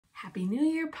Happy New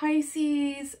Year,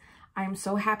 Pisces. I'm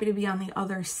so happy to be on the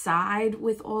other side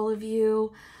with all of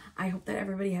you. I hope that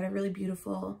everybody had a really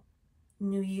beautiful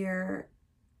New Year's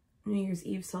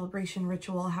Eve celebration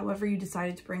ritual, however you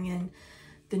decided to bring in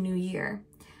the new year.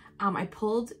 I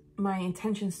pulled my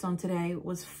intention stone today,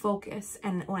 was focus.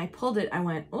 And when I pulled it, I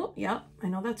went, oh, yep, I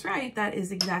know that's right. That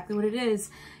is exactly what it is.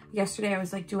 Yesterday, I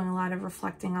was like doing a lot of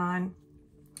reflecting on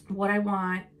what I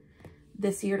want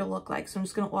this year to look like. So I'm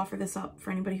just going to offer this up for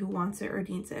anybody who wants it or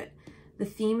needs it. The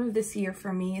theme of this year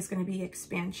for me is going to be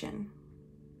expansion.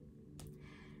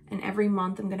 And every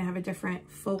month I'm going to have a different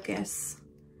focus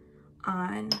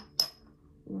on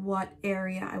what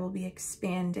area I will be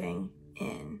expanding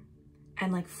in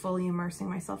and like fully immersing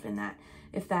myself in that.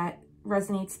 If that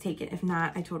resonates, take it. If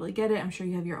not, I totally get it. I'm sure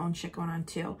you have your own shit going on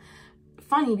too.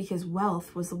 Funny because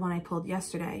wealth was the one I pulled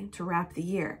yesterday to wrap the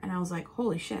year. And I was like,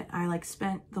 holy shit, I like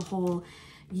spent the whole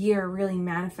year really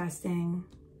manifesting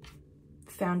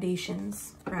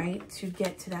foundations, right? To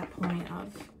get to that point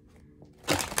of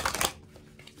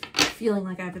feeling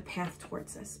like I have a path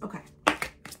towards this. Okay.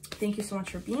 Thank you so much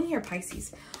for being here,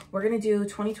 Pisces. We're going to do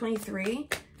 2023,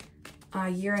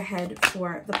 year ahead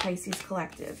for the Pisces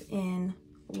collective in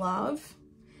love.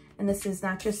 And this is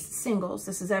not just singles,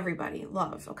 this is everybody,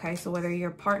 love, okay? So whether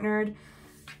you're partnered,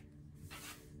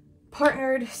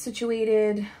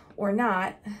 situated, or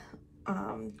not,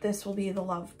 this will be the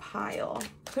love pile.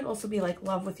 Could also be like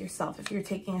love with yourself. If you're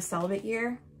taking a celibate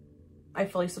year, I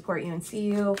fully support you and see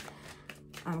you.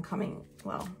 I'm coming,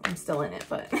 well, I'm still in it,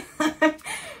 but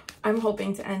I'm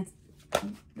hoping to end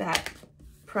that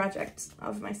project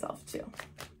of myself too.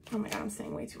 Oh my God, I'm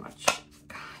saying way too much.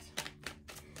 God.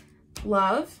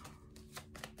 Love.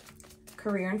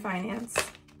 Career and finance,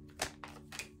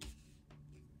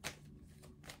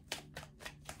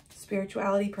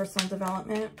 spirituality, personal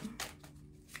development,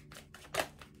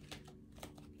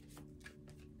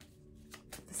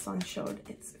 the sun showed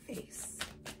its face.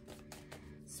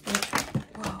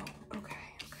 Whoa, okay.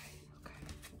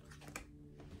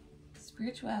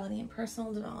 Spirituality and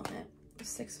personal development, the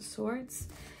 6 of Swords.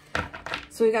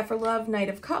 So we got for love, Knight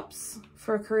of Cups.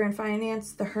 For career and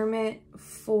finance, the Hermit.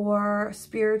 For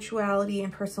spirituality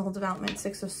and personal development,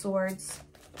 6 of Swords.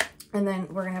 And then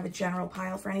we're going to have a general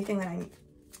pile for anything that I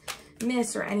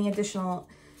miss or any additional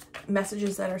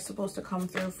messages that are supposed to come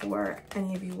through for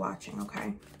any of you watching,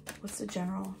 okay? What's the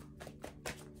general?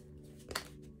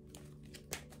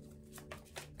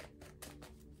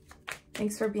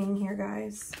 Thanks for being here,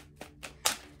 guys.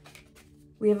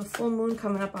 We have a full moon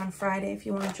coming up on Friday. If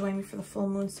you want to join me for the full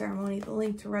moon ceremony, the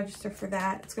link to register for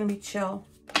that. It's going to be chill.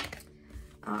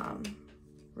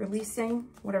 Releasing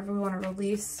whatever we want to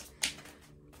release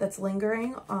that's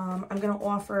lingering. I'm going to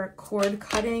offer cord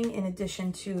cutting in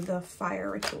addition to the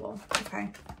fire ritual.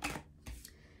 Okay.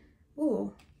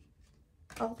 Ooh,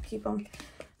 I'll keep them.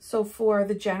 So for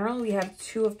the general, we have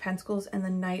 2 of Pentacles and the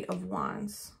Knight of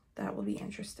Wands. That will be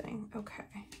interesting.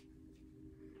 Okay.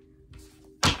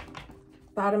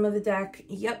 Bottom of the deck,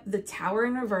 yep, the Tower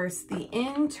in reverse, the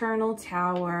internal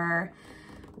tower.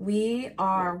 We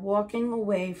are walking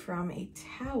away from a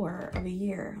tower of a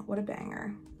year. What a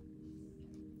banger.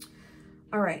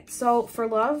 All right, so for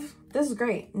love, this is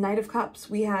great. Knight of Cups.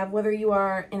 We have whether you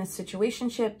are in a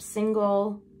situationship,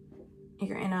 single,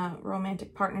 you're in a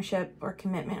romantic partnership or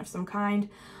commitment of some kind,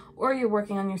 or you're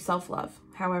working on your self-love,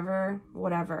 however,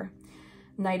 whatever.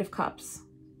 Knight of Cups,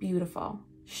 beautiful.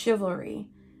 Chivalry.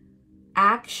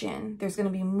 Action. There's going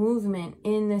to be movement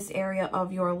in this area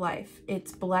of your life.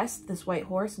 It's blessed, this white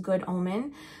horse, good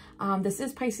omen. This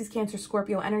is Pisces, Cancer,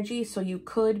 Scorpio energy, so you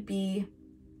could be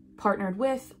partnered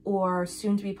with or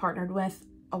soon to be partnered with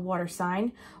a water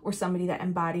sign or somebody that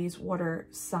embodies water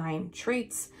sign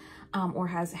traits or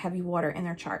has heavy water in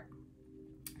their chart.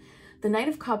 The Knight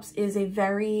of Cups is a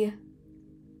very,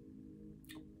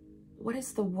 what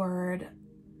is the word?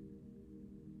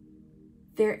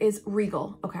 There is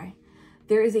regal, okay.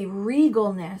 There is a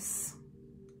regalness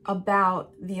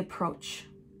about the approach.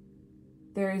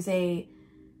 There is a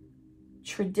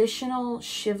traditional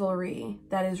chivalry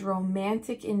that is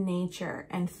romantic in nature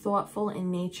and thoughtful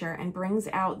in nature and brings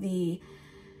out the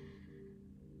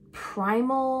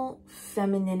primal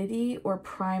femininity or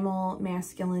primal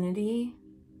masculinity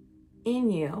in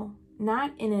you,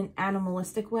 not in an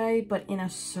animalistic way, but in a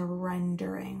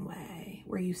surrendering way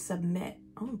where you submit.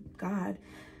 Oh God.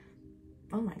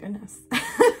 Oh my goodness.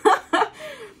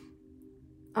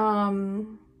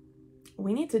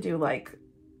 We need to do like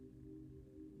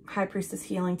High Priestess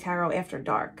Healing Tarot after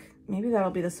dark. Maybe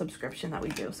that'll be the subscription that we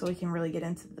do so we can really get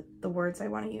into the words I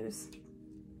want to use.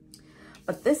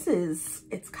 But this is,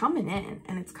 it's coming in,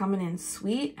 and it's coming in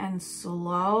sweet and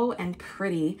slow and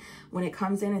pretty. When it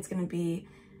comes in, it's going to be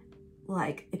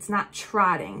like, it's not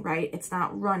trotting, right? It's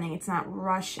not running, it's not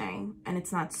rushing, and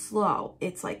it's not slow.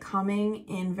 It's like coming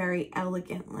in very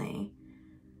elegantly.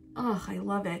 Oh, I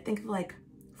love it. Think of like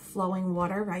flowing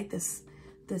water, right? This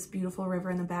beautiful river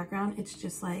in the background. It's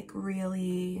just like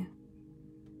really,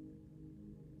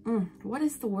 what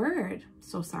is the word?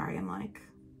 So sorry, I'm like,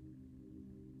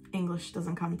 English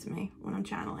doesn't come to me when I'm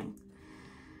channeling.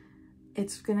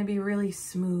 It's gonna be really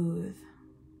smooth.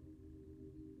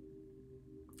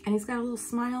 And he's got a little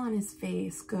smile on his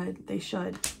face. Good, they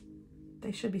should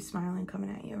be smiling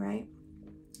coming at you, right?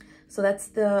 So that's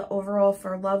the overall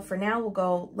for love. For now, we'll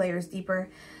go layers deeper.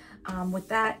 With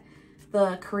that,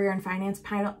 the career and finance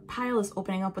pile is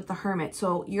opening up with the Hermit.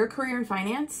 So your career and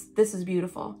finance, this is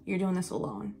beautiful. You're doing this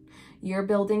alone. You're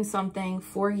building something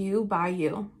for you, by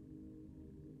you.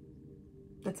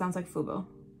 That sounds like Fubu.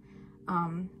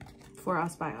 For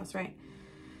us, by us, right?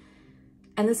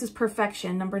 And this is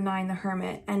perfection, number 9, the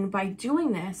Hermit. And by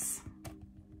doing this,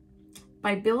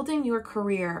 by building your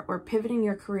career or pivoting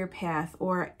your career path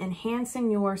or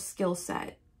enhancing your skill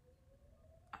set,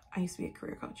 I used to be a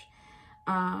career coach,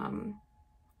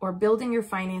 or building your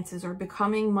finances or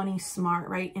becoming money smart,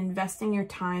 right? Investing your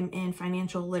time in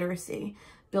financial literacy,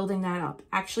 building that up.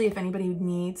 Actually, if anybody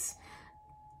needs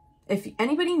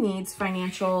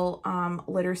financial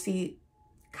literacy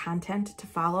content to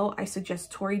follow, I suggest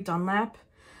Tori Dunlap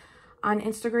on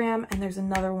Instagram, and there's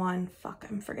another one, fuck,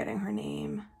 I'm forgetting her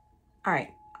name. All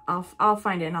right, I'll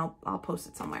find it and I'll post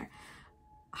it somewhere.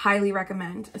 Highly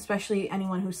recommend, especially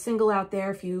anyone who's single out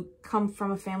there. If you come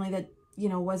from a family that, you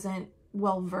know, wasn't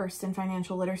well versed in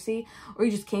financial literacy, or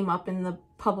you just came up in the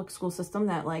public school system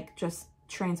that like just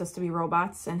trains us to be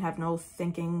robots and have no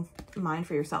thinking mind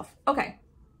for yourself. Okay.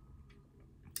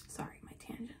 Sorry, my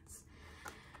tangents.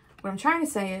 What I'm trying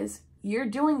to say is you're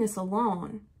doing this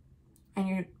alone,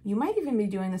 and you might even be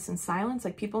doing this in silence.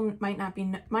 Like people might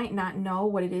not know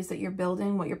what it is that you're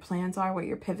building, what your plans are, what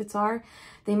your pivots are.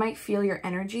 They might feel your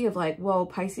energy of like, whoa,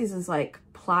 Pisces is like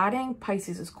plotting,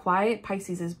 Pisces is quiet,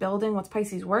 Pisces is building. What's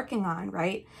Pisces working on,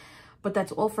 right? But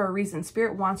that's all for a reason.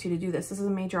 Spirit wants you to do this. This is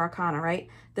a major arcana, right?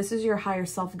 This is your higher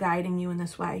self guiding you in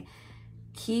this way.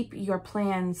 Keep your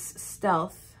plans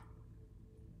stealth.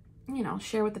 You know,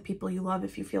 share with the people you love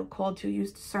if you feel called to.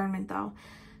 Use discernment though.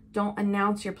 Don't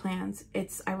announce your plans.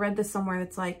 I read this somewhere.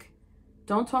 It's like,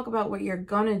 don't talk about what you're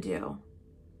gonna do.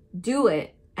 Do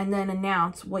it and then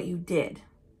announce what you did.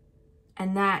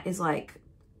 And that is like,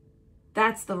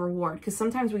 that's the reward. Because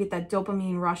sometimes we get that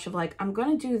dopamine rush of like, I'm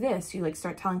gonna do this. You like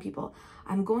start telling people,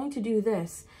 I'm going to do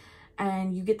this.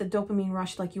 And you get the dopamine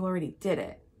rush like you already did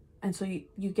it. And so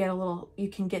you get a little, you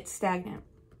can get stagnant.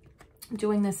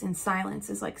 Doing this in silence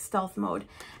is like stealth mode.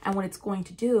 And what it's going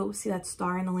to do, see that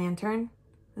star in the lantern?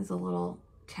 There's a little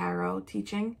tarot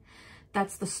teaching.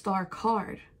 That's the star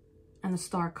card. And the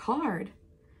star card,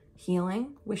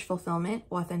 healing, wish fulfillment,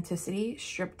 authenticity,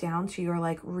 stripped down to your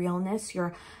like realness.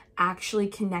 You're actually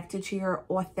connected to your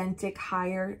authentic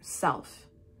higher self.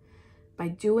 By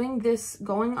doing this,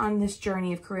 going on this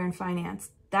journey of career and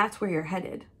finance, that's where you're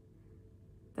headed.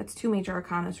 That's 2 major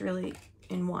arcanas really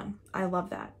in one. I love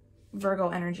that. Virgo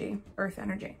energy, earth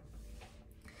energy.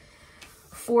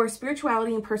 For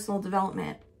spirituality and personal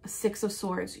development, 6 of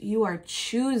Swords, you are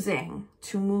choosing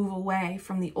to move away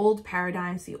from the old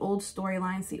paradigms, the old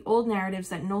storylines, the old narratives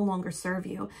that no longer serve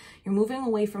you. You're moving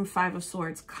away from 5 of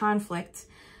Swords, conflict,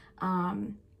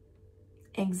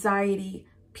 anxiety,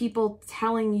 people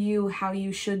telling you how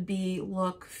you should be,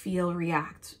 look, feel,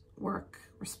 react, work,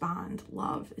 respond,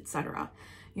 love, etc.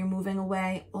 You're moving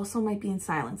away. Also might be in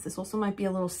silence. This also might be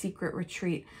a little secret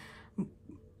retreat,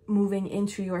 moving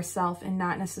into yourself and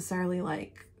not necessarily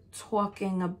like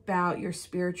talking about your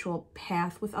spiritual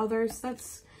path with others.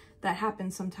 That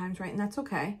happens sometimes, right? And that's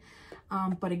okay.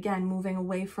 But again, moving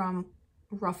away from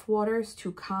rough waters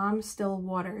to calm, still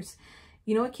waters.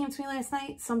 You know what came to me last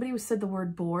night? Somebody said the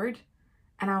word bored,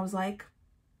 and I was like,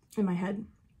 in my head,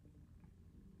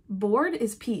 bored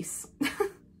is peace.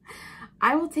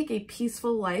 I will take a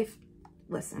peaceful life.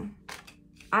 Listen,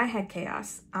 I had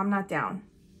chaos. I'm not down.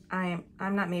 I'm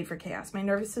not made for chaos. My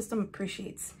nervous system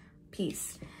appreciates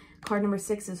peace. Card number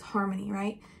 6 is harmony,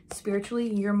 right?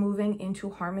 Spiritually, you're moving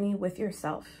into harmony with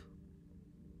yourself.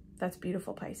 That's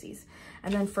beautiful, Pisces.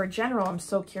 And then for general, I'm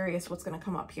so curious what's going to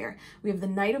come up here. We have the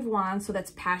Knight of Wands, so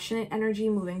that's passionate energy,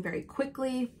 moving very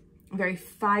quickly, very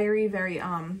fiery, very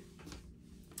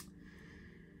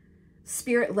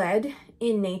spirit-led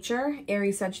in nature,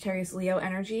 Aries, Sagittarius, Leo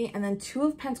energy, and then Two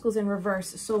of Pentacles in reverse.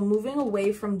 So moving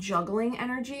away from juggling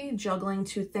energy, juggling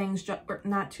two things, or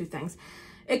not two things.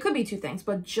 It could be two things,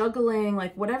 but juggling,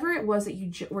 like whatever it was that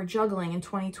you were juggling in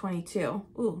 2022.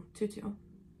 Ooh,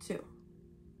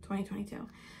 2022.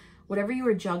 Whatever you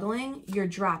were juggling, you're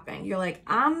dropping. You're like,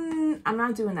 I'm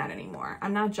not doing that anymore.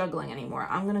 I'm not juggling anymore.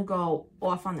 I'm going to go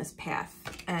off on this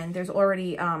path. And there's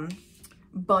already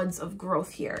buds of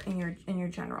growth here in your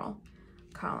general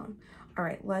column. All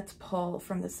right, let's pull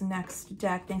from this next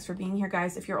deck. Thanks for being here,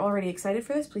 guys. If you're already excited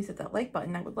for this, please hit that like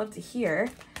button. I would love to hear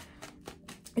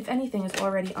if anything is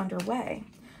already underway.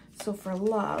 So for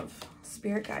love,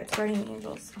 spirit guides, guardian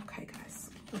angels. Okay, guys,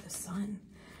 for the sun.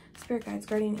 Spirit guides,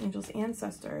 guardian angels,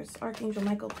 ancestors, Archangel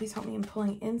Michael, please help me in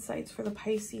pulling insights for the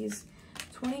Pisces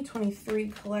 2023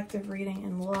 collective reading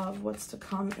in love. What's to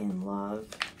come in love?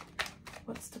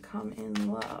 What's to come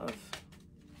in love?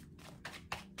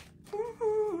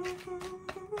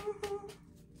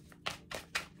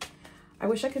 I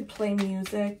wish I could play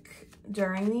music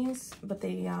during these, but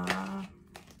they,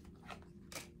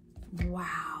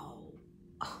 wow.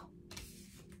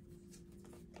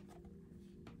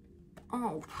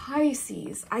 Oh,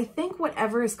 Pisces. I think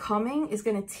whatever is coming is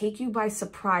going to take you by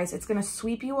surprise. It's going to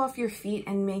sweep you off your feet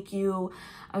and make you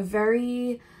a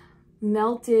very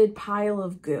melted pile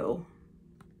of goo.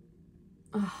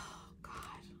 Oh,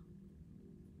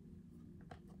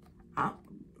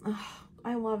 God.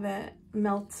 I love it.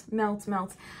 Melt, melt,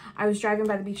 melt. I was driving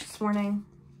by the beach this morning.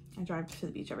 I drive to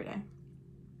the beach every day.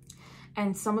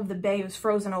 And some of the bay was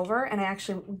frozen over, and I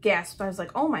actually gasped. I was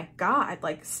like, oh my God,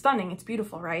 like stunning. It's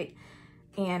beautiful, right?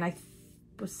 And I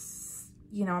was,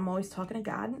 you know, I'm always talking to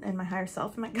God and my higher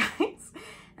self and my guides.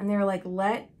 And they were like,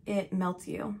 let it melt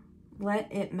you.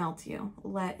 Let it melt you.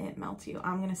 Let it melt you.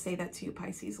 I'm going to say that to you,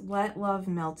 Pisces. Let love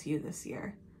melt you this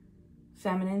year.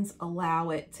 Feminines,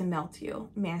 allow it to melt you.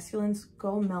 Masculines,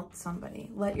 go melt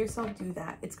somebody. Let yourself do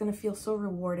that. It's going to feel so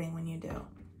rewarding when you do,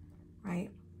 right?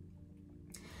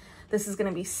 This is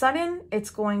going to be sudden. It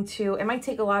might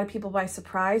take a lot of people by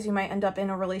surprise. You might end up in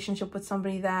a relationship with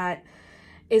somebody that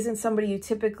isn't somebody you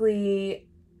typically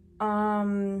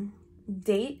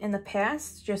date in the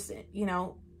past. Just, you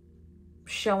know,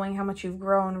 showing how much you've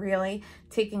grown, really.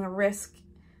 Taking a risk,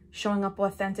 showing up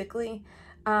authentically.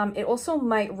 It also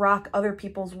might rock other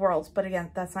people's worlds. But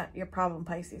again, that's not your problem,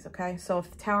 Pisces, okay? So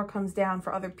if the tower comes down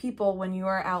for other people when you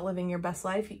are out living your best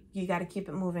life, you got to keep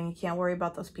it moving. You can't worry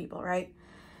about those people, right?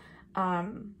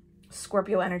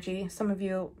 Scorpio energy. Some of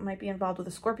you might be involved with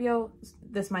a Scorpio.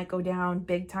 This might go down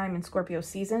big time in Scorpio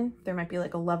season. There might be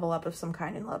like a level up of some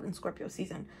kind in love in Scorpio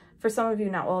season. For some of you,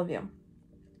 not all of you.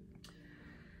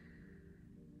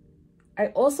 I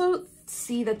also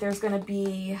see that there's going to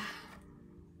be,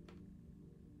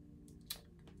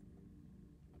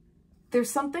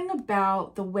 there's something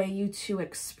about the way you two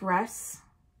express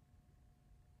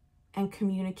and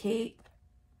communicate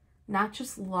not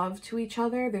just love to each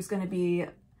other. There's going to be,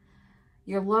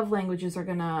 your love languages are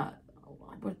going to,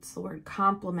 what's the word,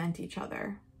 complement each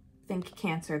other. Think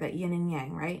Cancer, that yin and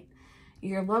yang, right?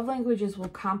 Your love languages will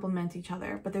complement each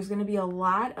other, but there's going to be a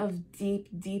lot of deep,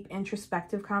 deep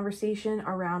introspective conversation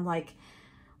around like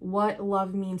what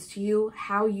love means to you,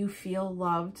 how you feel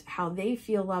loved, how they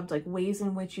feel loved, like ways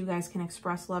in which you guys can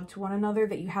express love to one another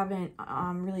that you haven't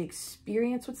really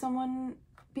experienced with someone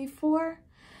before.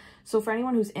 So for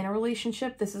anyone who's in a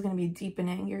relationship, this is going to be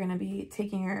deepening. You're going to be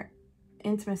taking your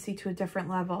intimacy to a different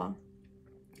level.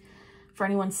 For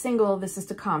anyone single, this is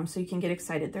to come, so you can get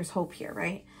excited. There's hope here,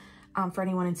 right? For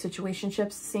anyone in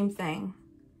situationships, same thing.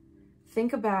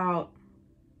 Think about,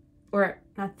 or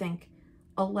not think,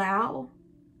 allow.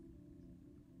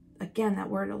 Again, that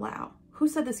word allow. Who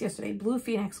said this yesterday? Blue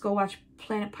Phoenix, go watch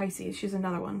Planet Pisces. She's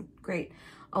another one. Great.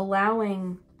 Allow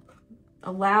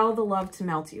the love to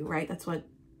melt you, right? That's what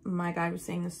my guy was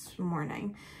saying this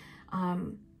morning.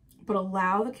 But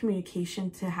allow the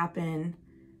communication to happen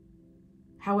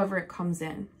however it comes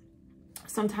in.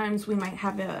 Sometimes we might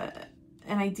have an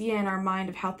idea in our mind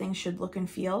of how things should look and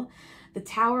feel. The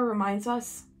Tower reminds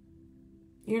us,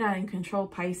 you're not in control,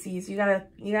 Pisces. You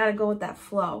gotta go with that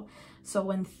flow. So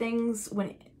when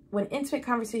intimate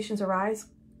conversations arise,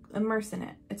 immerse in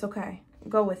it. It's okay.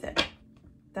 Go with it.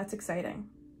 That's exciting.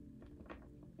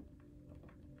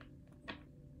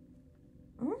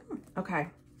 Okay.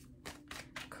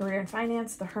 Career and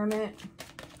finance, the Hermit.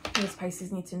 What does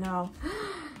Pisces need to know?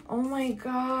 Oh my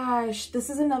gosh. This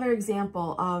is another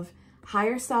example of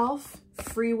higher self,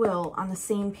 free will on the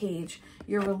same page.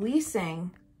 You're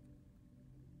releasing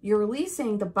You're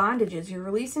releasing the bondages, you're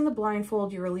releasing the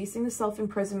blindfold, you're releasing the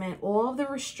self-imprisonment, all of the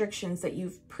restrictions that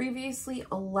you've previously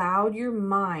allowed your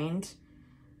mind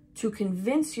to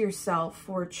convince yourself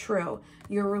were true.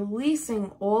 You're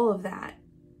releasing all of that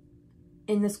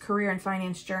in this career and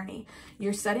finance journey.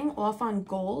 You're setting off on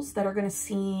goals that are going to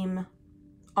seem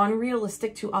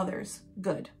unrealistic to others.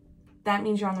 Good. That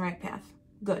means you're on the right path.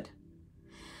 Good.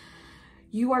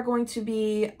 You are going to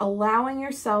be allowing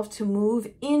yourself to move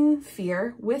in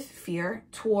fear, with fear,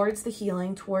 towards the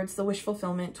healing, towards the wish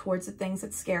fulfillment, towards the things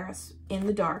that scare us in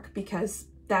the dark, because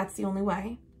that's the only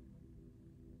way.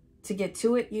 To get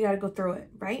to it, you got to go through it,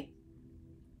 right?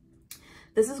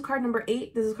 This is card number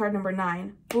 8. This is card number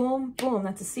 9. Boom, boom.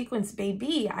 That's a sequence,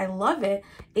 baby. I love it.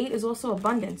 8 is also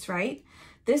abundance, right?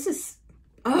 This is,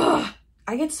 I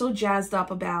get so jazzed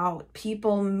up about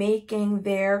people making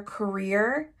their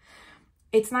career.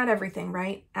 It's not everything,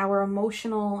 right? Our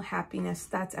emotional happiness,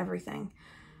 that's everything.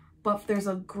 But there's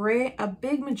a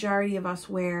big majority of us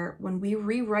where when we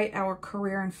rewrite our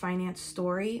career and finance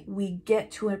story, we get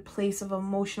to a place of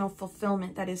emotional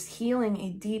fulfillment that is healing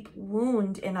a deep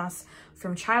wound in us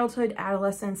from childhood,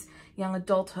 adolescence, young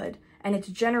adulthood. And it's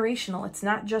generational. It's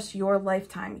not just your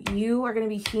lifetime. You are going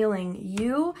to be healing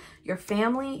you, your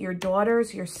family, your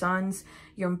daughters, your sons,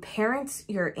 your parents,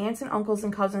 your aunts and uncles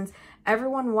and cousins,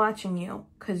 everyone watching you,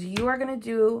 because you are going to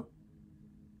do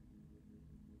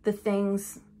the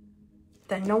things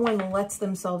that no one lets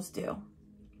themselves do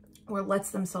or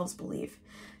lets themselves believe,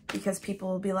 because people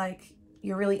will be like,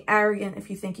 you're really arrogant if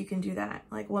you think you can do that.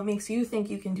 Like, what makes you think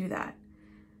you can do that?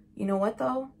 You know what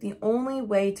though? The only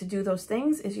way to do those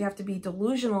things is you have to be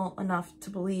delusional enough to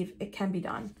believe it can be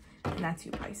done. And that's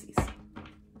you, Pisces.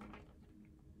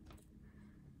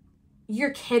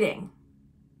 You're kidding.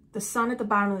 The sun at the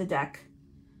bottom of the deck.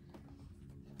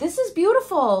 This is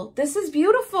beautiful. This is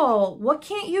beautiful. What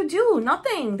can't you do?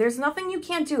 Nothing. There's nothing you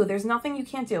can't do. There's nothing you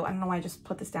can't do. I don't know why I just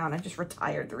put this down. I just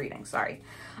retired the reading. Sorry.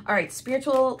 All right.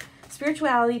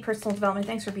 Spirituality, personal development.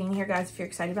 Thanks for being here, guys. If you're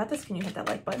excited about this, can you hit that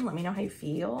like button? Let me know how you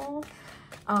feel.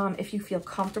 If you feel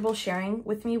comfortable sharing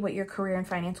with me what your career and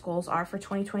finance goals are for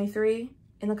 2023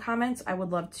 in the comments, I would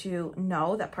love to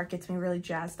know. That part gets me really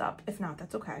jazzed up. If not,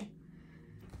 that's okay.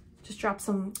 Just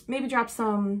maybe drop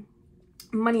some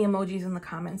money emojis in the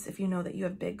comments if you know that you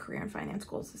have big career and finance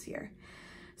goals this year.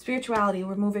 Spirituality,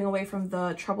 we're moving away from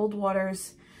the troubled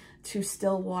waters to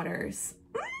still waters.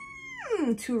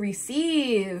 To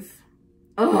receive.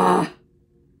 To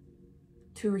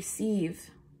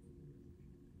receive.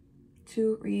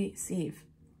 To receive.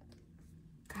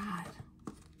 God.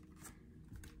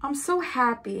 I'm so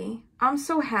happy. I'm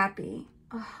so happy.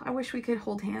 I wish we could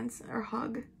hold hands or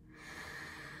hug.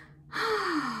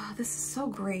 This is so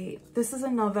great. This is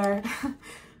another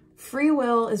free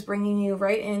will is bringing you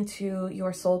right into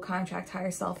your soul contract, higher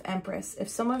self, Empress. If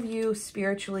some of you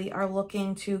spiritually are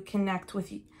looking to connect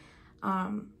with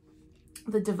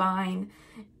the divine,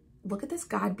 look at this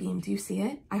God beam. Do you see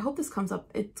it? I hope this comes up.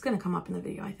 It's going to come up in the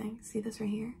video, I think. See this right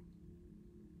here?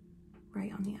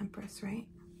 Right on the Empress, right?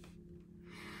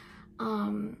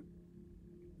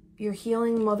 You're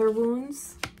healing mother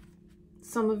wounds.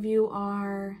 Some of you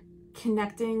are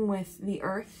connecting with the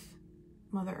earth,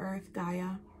 Mother Earth,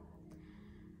 Gaia.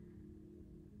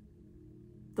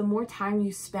 The more time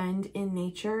you spend in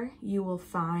nature, you will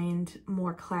find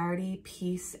more clarity,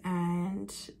 peace,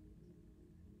 and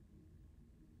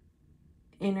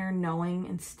inner knowing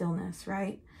and stillness,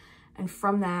 right? And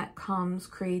from that comes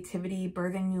creativity,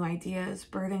 birthing new ideas,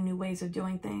 birthing new ways of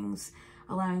doing things,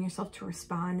 allowing yourself to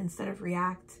respond instead of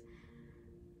react.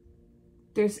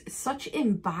 There's such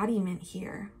embodiment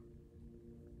here.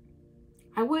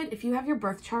 I would, if you have your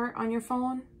birth chart on your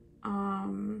phone,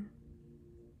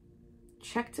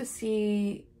 check to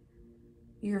see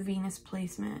your Venus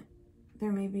placement.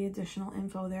 There may be additional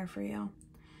info there for you.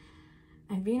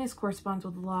 And Venus corresponds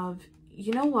with love.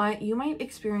 You know what? You might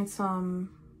experience I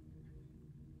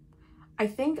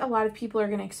think a lot of people are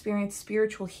going to experience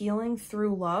spiritual healing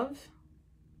through love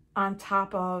on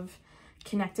top of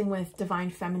connecting with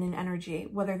divine feminine energy,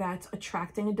 whether that's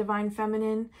attracting a divine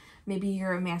feminine, maybe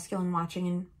you're a masculine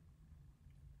watching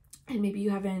and maybe you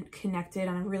haven't connected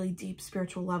on a really deep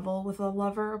spiritual level with a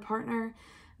lover or partner,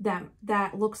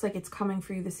 that looks like it's coming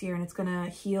for you this year, and it's going to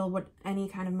heal any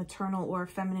kind of maternal or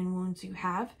feminine wounds you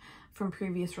have from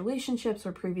previous relationships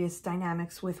or previous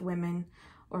dynamics with women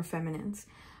or feminines.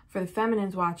 For the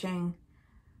feminines watching,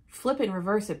 flip it and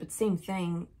reverse it, but same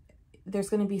thing. There's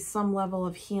going to be some level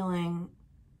of healing,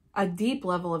 a deep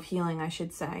level of healing, I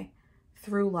should say,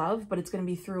 through love, but it's going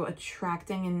to be through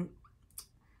attracting and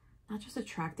not just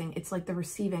attracting, it's like the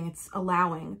receiving, it's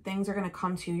allowing. Things are going to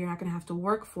come to you. You're not going to have to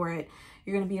work for it.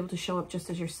 You're going to be able to show up just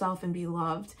as yourself and be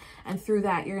loved. And through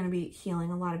that, you're going to be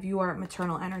healing a lot of your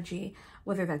maternal energy,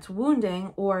 whether that's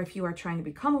wounding or if you are trying to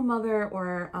become a mother,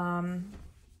 or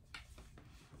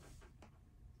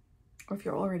if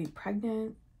you're already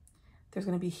pregnant, there's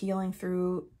going to be healing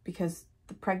through, because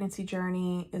the pregnancy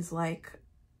journey is like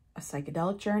a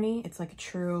psychedelic journey. It's like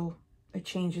it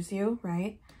changes you,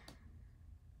 right?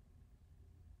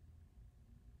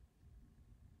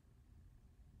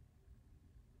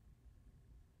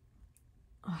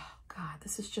 Oh God,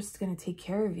 this is just going to take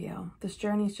care of you. This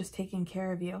journey is just taking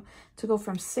care of you. To go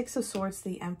from Six of Swords to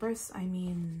the Empress, I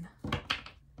mean,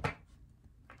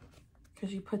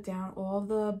 because you put down all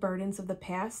the burdens of the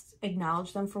past,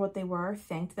 acknowledged them for what they were,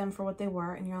 thanked them for what they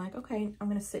were, and you're like, okay, I'm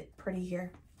going to sit pretty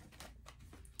here.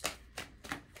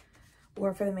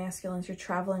 Or for the masculines, you're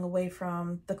traveling away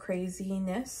from the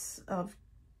craziness of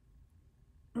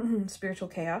spiritual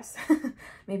chaos,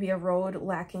 maybe a road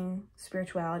lacking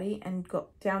spirituality, and go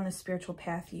down the spiritual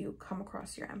path. You come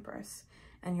across your Empress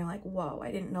and you're like, whoa,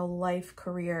 I didn't know life,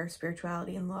 career,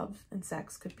 spirituality, and love and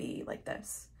sex could be like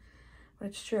this. But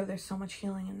it's true. There's so much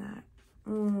healing in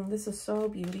that. This is so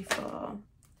beautiful.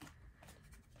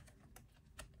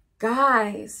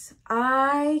 Guys,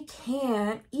 I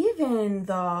can't, even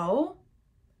though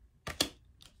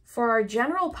for our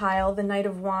general pile, the Knight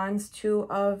of Wands, Two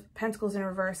of Pentacles in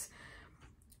reverse,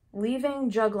 leaving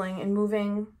juggling and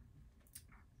moving,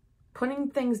 putting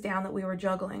things down that we were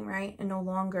juggling, right? And no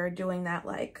longer doing that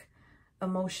like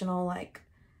emotional, like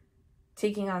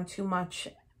taking on too much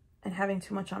and having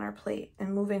too much on our plate,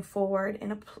 and moving forward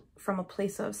from a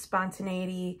place of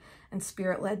spontaneity and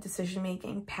spirit-led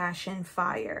decision-making, passion,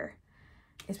 fire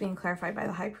is being clarified by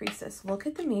the High Priestess. Look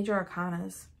at the major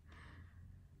arcanas.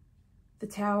 The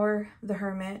Tower, the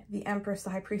Hermit, the Empress,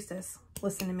 the High Priestess.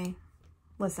 Listen to me.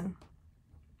 Listen.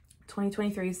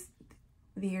 2023 is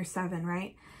the year 7,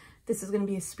 right? This is going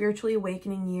to be a spiritually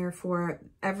awakening year for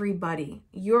everybody.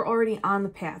 You're already on the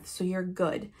path, so you're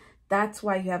good. That's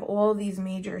why you have all these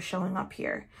majors showing up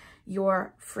here.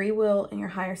 Your free will and your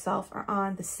higher self are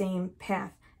on the same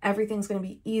path. Everything's going to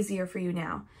be easier for you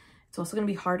now. It's also going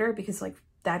to be harder because like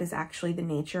that is actually the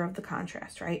nature of the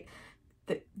contrast, right?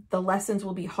 The lessons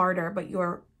will be harder, but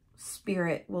your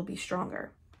spirit will be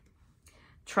stronger.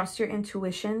 Trust your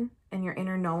intuition and your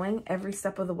inner knowing every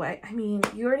step of the way. I mean,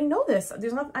 you already know this. I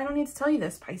don't need to tell you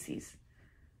this, Pisces.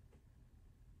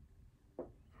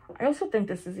 I also think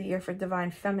this is a year for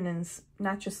divine feminines,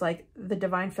 not just like the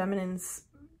divine feminines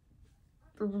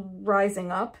rising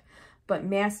up, but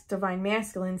divine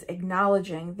masculines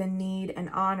acknowledging the need and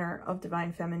honor of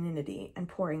divine femininity and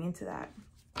pouring into that.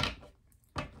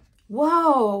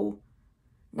 Whoa,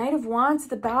 Knight of Wands at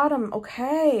the bottom.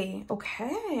 Okay,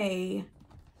 okay.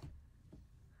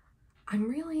 I'm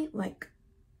really like,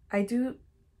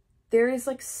 there is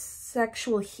like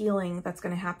sexual healing that's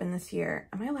going to happen this year.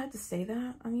 Am I allowed to say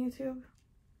that on YouTube?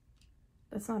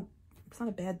 It's not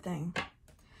a bad thing.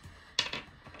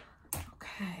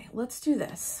 Okay, let's do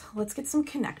this. Let's get some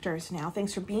connectors now.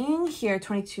 Thanks for being here.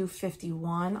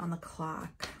 22:51 on the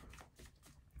clock.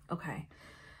 Okay.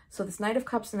 So this Knight of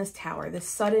Cups and this Tower, this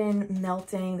sudden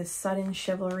melting, this sudden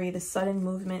chivalry, this sudden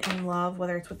movement in love,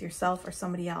 whether it's with yourself or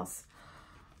somebody else.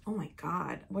 Oh my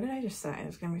God, what did I just say?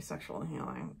 It's going to be sexual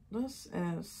healing. This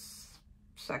is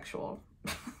sexual.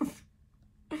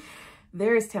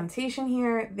 There is temptation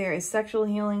here. There is sexual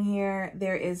healing here.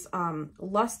 There is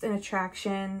lust and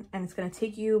attraction, and it's going to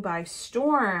take you by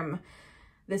storm.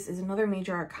 This is another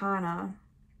major arcana.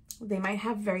 They might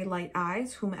have very light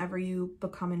eyes, whomever you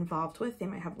become involved with. They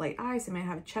might have light eyes. They might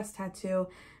have a chest tattoo.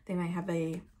 They might have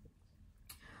a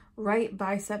right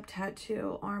bicep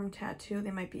tattoo, arm tattoo. They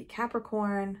might be a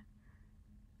Capricorn.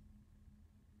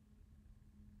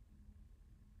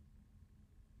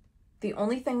 The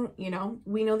only thing, you know,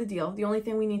 we know the deal. The only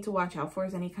thing we need to watch out for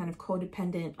is any kind of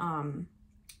codependent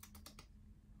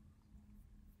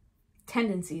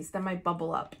tendencies that might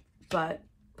bubble up. But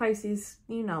Pisces,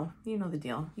 you know the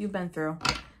deal. You've been through.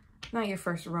 Not your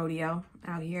first rodeo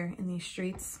out here in these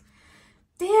streets.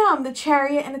 Damn, the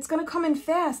Chariot, and it's going to come in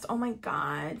fast. Oh my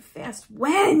God, fast.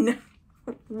 When?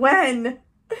 When?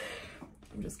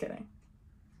 I'm just kidding.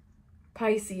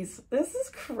 Pisces, this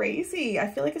is crazy. I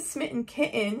feel like a smitten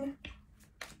kitten.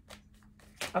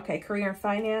 Okay, career and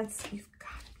finance. You've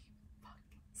got to be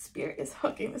fucking... Spirit is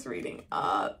hooking this reading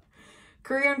up.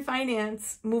 Career and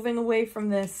finance, moving away from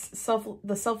the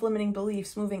self-limiting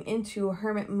beliefs, moving into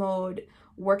hermit mode,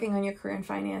 working on your career and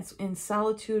finance in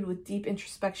solitude with deep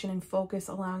introspection and focus,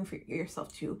 allowing for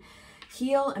yourself to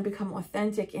Heal and become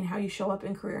authentic in how you show up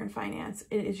in career and finance.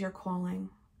 It is your calling.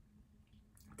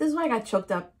 This is why I got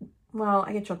choked up. Well,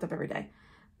 I get choked up every day.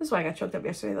 This is why I got choked up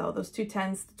yesterday, though. Those 2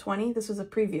 10s, the 20, this was a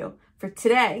preview for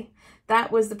today.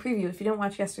 That was the preview. If you didn't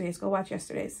watch yesterday's, go watch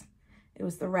yesterday's. It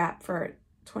was the wrap for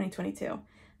 2022.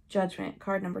 Judgment,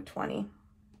 card number 20.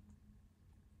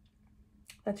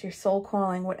 That's your soul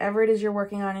calling. Whatever it is you're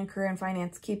working on in career and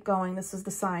finance, keep going. This is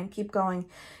the sign. Keep going.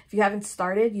 If you haven't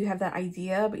started, you have that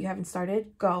idea, but you haven't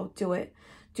started, go do it.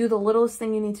 Do the littlest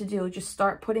thing you need to do. Just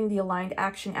start putting the aligned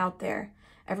action out there.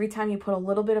 Every time you put a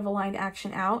little bit of aligned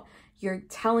action out, you're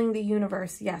telling the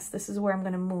universe, yes, this is where I'm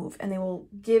going to move. And they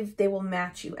will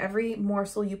match you. Every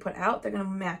morsel you put out, they're going to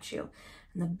match you.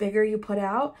 And the bigger you put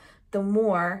out, the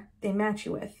more they match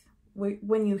you with.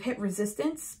 When you hit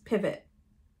resistance, pivot.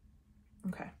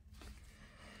 Okay.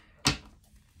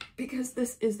 Because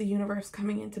this is the universe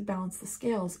coming in to balance the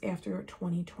scales after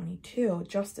 2022.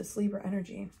 Justice, Libra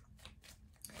energy.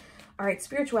 All right,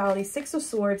 spirituality, 6 of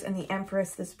Swords and the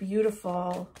Empress, this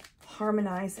beautiful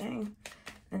harmonizing.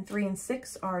 And 3 and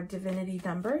 6 are divinity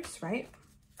numbers, right?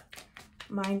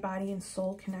 Mind, body, and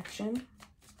soul connection.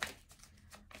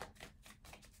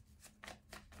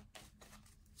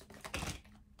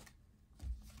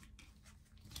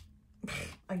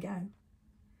 Again,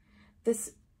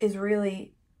 this is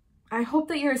really, I hope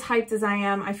that you're as hyped as I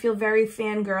am. I feel very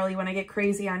fangirly when I get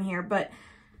crazy on here, but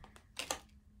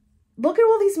look at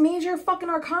all these major fucking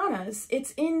arcanas.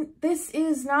 This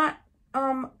is not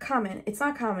common. It's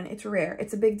not common. It's rare.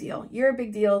 It's a big deal. You're a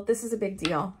big deal. This is a big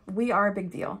deal. We are a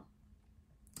big deal.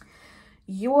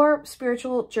 Your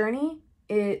spiritual journey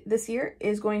this year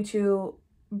is going to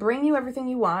bring you everything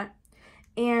you want.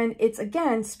 And it's,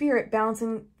 again, spirit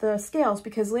balancing the scales,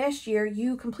 because last year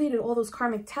you completed all those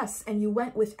karmic tests and you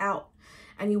went without.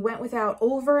 And you went without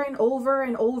over and over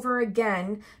and over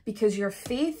again because your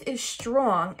faith is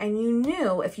strong, and you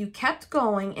knew if you kept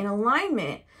going in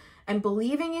alignment and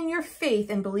believing in your faith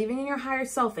and believing in your higher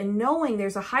self and knowing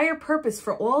there's a higher purpose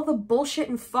for all the bullshit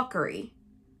and fuckery,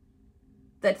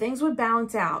 that things would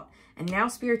balance out. And now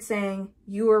Spirit's saying,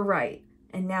 you were right.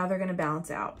 And now they're going to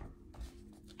balance out.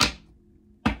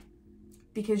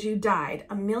 Because you died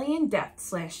 1,000,000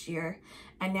 deaths last year,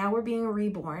 and now we're being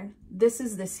reborn. This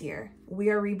is this year. We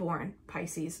are reborn,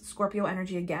 Pisces. Scorpio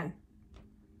energy again.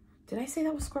 Did I say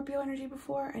that was Scorpio energy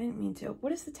before? I didn't mean to.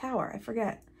 What is the Tower? I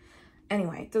forget.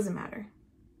 Anyway, it doesn't matter.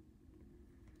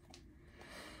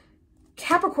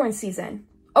 Capricorn season.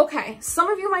 Okay, some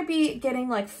of you might be getting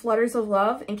like flutters of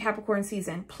love in Capricorn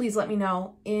season. Please let me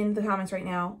know in the comments right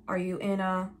now. Are you in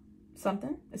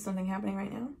something? Is something happening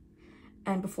right now?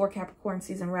 And before Capricorn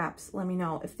season wraps, let me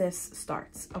know if this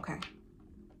starts. Okay.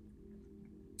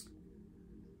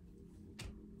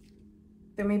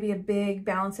 There may be a big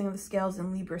balancing of the scales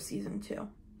in Libra season too.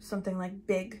 Something like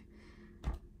big.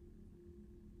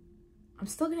 I'm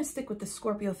still going to stick with the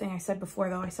Scorpio thing I said before,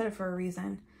 though. I said it for a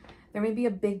reason. There may be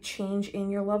a big change in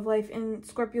your love life in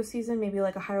Scorpio season. Maybe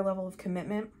like a higher level of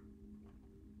commitment.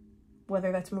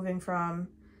 Whether that's moving from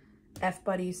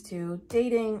F-buddies to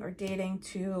dating, or dating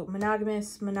to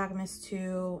monogamous, monogamous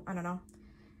to, I don't know,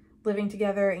 living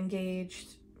together,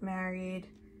 engaged, married,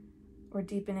 or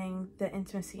deepening the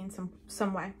intimacy in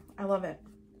some way. I love it.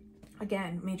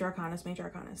 Again, major arcanas, major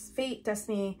arcanas. Fate,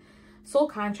 destiny, soul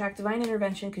contract, divine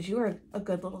intervention, because you are a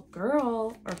good little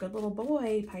girl or a good little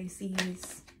boy,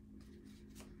 Pisces.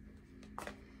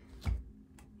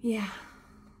 Yeah.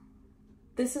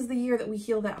 This is the year that we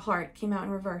heal that heart. Came out in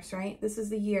reverse, right? This is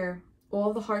the year.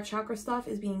 All the heart chakra stuff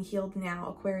is being healed now.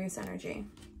 Aquarius energy.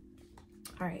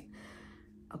 All right.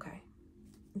 Okay.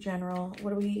 General.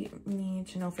 What do we need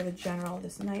to know for the general?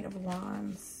 This Knight of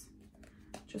Wands.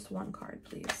 Just one card,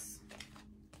 please.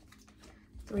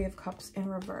 3 of Cups in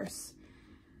reverse.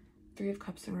 3 of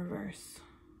Cups in reverse.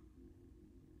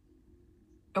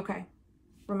 Okay.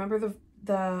 Remember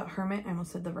the Hermit? I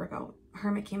almost said the Virgo.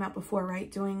 Hermit came out before,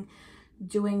 right? Doing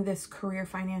this career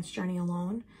finance journey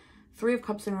alone. 3 of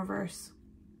Cups in reverse.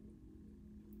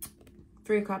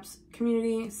 3 of Cups,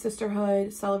 community,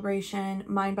 sisterhood, celebration,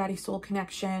 mind, body, soul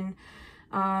connection,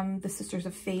 the Sisters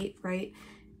of Fate, right?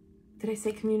 Did I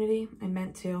say community? I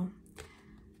meant to.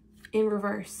 In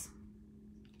reverse.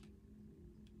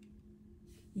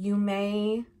 You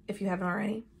may, if you haven't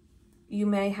already, you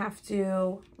may have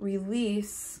to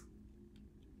release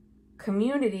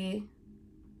community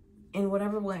in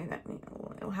whatever way that,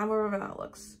 however that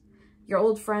looks. Your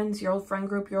old friends, your old friend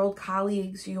group, your old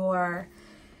colleagues, your,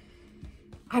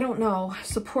 I don't know,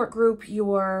 support group,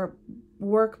 your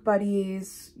work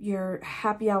buddies, your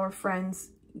happy hour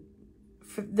friends.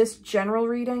 For this general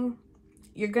reading,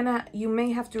 you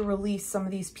may have to release some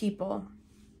of these people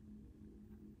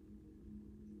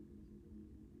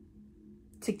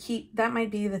to keep, that might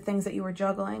be the things that you were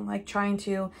juggling, like trying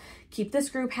to keep this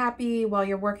group happy while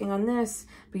you're working on this,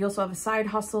 but you also have a side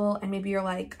hustle, and maybe you're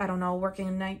like, I don't know, working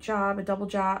a night job, a double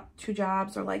job, 2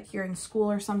 jobs, or like you're in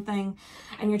school or something,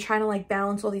 and you're trying to like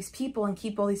balance all these people and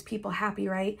keep all these people happy,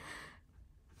 right?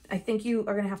 I think you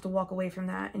are going to have to walk away from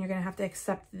that, and you're going to have to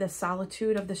accept the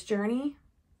solitude of this journey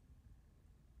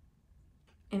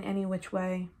in any which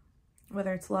way,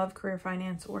 whether it's love, career,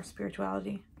 finance, or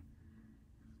spirituality.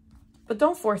 But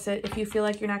don't force it. If you feel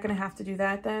like you're not going to have to do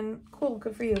that, then cool,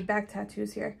 good for you. Back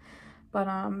tattoos here. But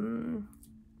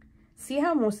see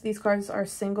how most of these cards are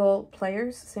single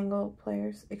players,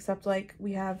 except like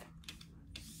we have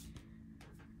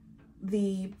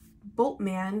the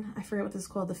boatman. I forget what this is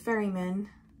called, the ferryman.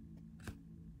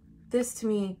 This to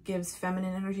me gives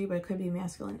feminine energy, but it could be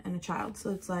masculine, and a child.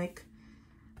 So it's like,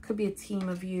 could be a team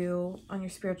of you on your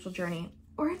spiritual journey.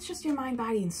 Or it's just your mind,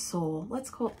 body, and soul.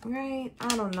 Let's call, right?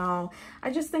 I don't know.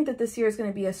 I just think that this year is going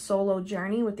to be a solo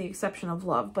journey with the exception of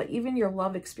love. But even your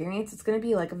love experience, it's going to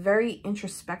be like a very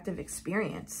introspective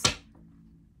experience.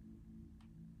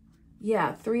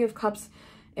 Yeah, 3 of Cups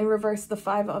in reverse, the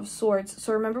 5 of Swords.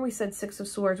 So remember we said 6 of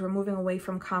Swords, we're moving away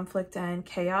from conflict and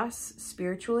chaos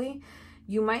spiritually.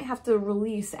 You might have to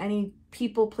release any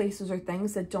people, places, or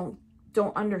things that don't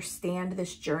understand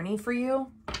this journey for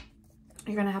you.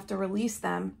 You're going to have to release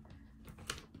them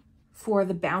for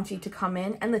the bounty to come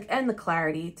in and the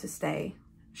clarity to stay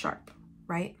sharp,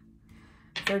 right?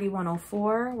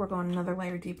 3104, we're going another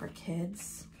layer deeper,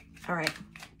 kids. All right,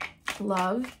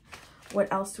 love.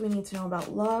 What else do we need to know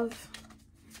about love?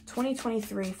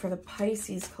 2023 for the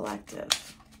Pisces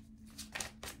collective.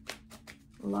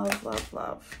 Love, love,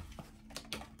 love.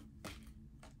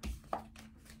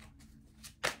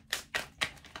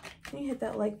 Can you hit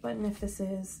that like button if this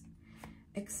is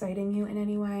exciting you in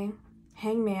any way?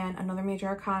 Hangman, another major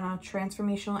arcana,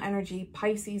 transformational energy,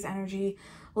 Pisces energy.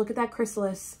 Look at that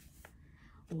chrysalis.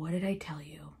 What did I tell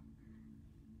you?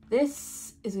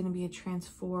 This is going to be a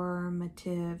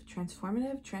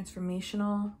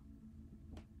transformational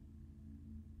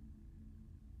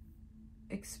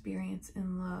experience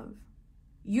in love.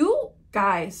 You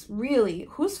guys, really,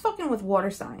 who's fucking with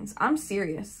water signs? I'm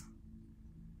serious.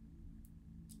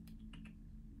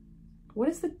 What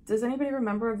is the, does anybody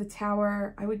remember the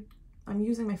tower? I'm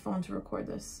using my phone to record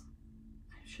this.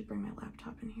 I should bring my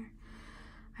laptop in here.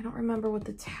 I don't remember what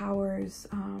the tower's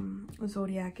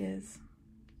zodiac is.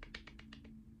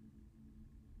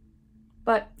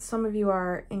 But some of you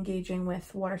are engaging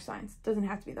with water signs. Doesn't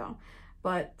have to be though.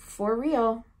 But for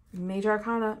real, major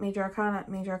arcana, major arcana,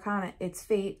 major arcana. It's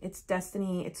fate, it's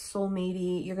destiny, it's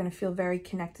soulmate-y. You're going to feel very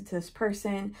connected to this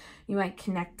person. You might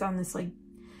connect on this like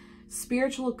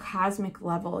spiritual cosmic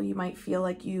level. You might feel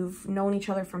like you've known each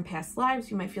other from past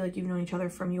lives. You might feel like you've known each other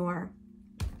from your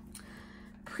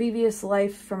previous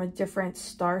life, from a different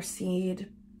starseed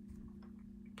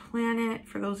planet,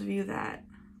 for those of you that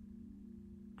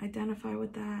identify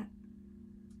with that.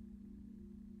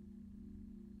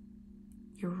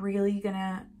 You're really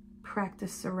gonna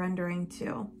practice surrendering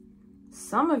to.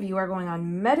 Some of you are going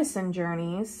on medicine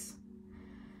journeys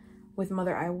with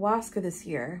Mother Ayahuasca this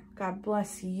year. God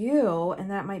bless you. And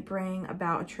that might bring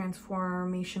about a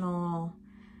transformational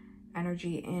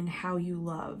energy in how you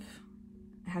love,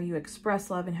 how you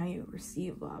express love, and how you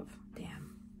receive love.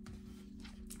 Damn.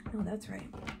 Oh, that's right.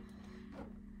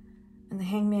 And the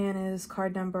Hangman is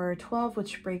card number 12,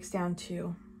 which breaks down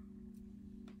to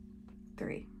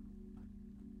 3.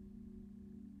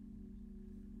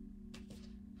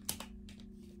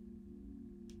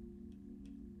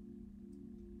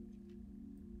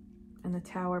 And the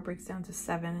Tower breaks down to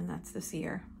 7, and that's the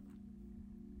Seer.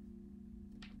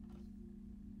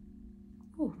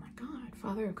 Oh my God,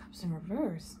 Father of Cups in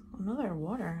reverse. Another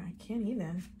water. I can't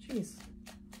even. Jeez.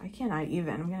 I cannot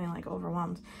even. I'm getting like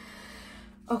overwhelmed.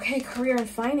 Okay, career and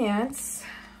finance.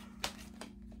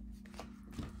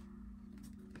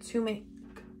 Too many.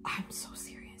 I'm so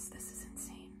serious. This is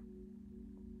insane.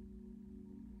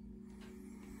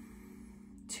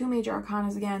 2 major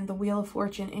arcanas again. The Wheel of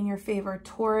Fortune in your favor.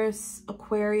 Taurus,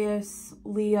 Aquarius,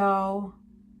 Leo.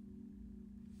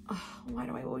 Oh, why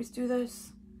do I always do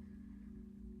this?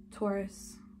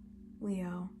 Taurus,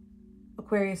 Leo,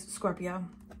 Aquarius, Scorpio.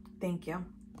 Thank you.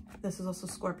 This is also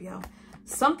Scorpio.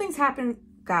 Something's happened,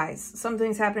 guys.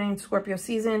 Something's happening in Scorpio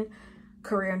season.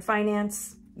 Career and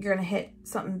finance. You're going to hit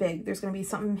something big. There's going to be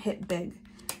something hit big.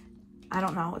 I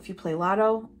don't know if you play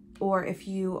lotto or if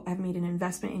you have made an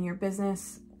investment in your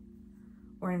business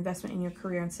or an investment in your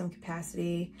career in some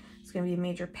capacity. It's going to be a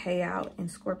major payout in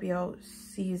Scorpio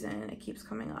season. It keeps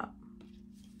coming up.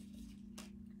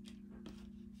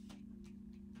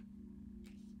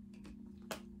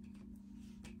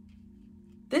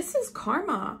 This is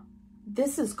karma.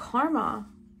 This is karma.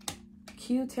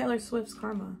 Cue Taylor Swift's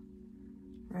Karma,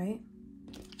 right?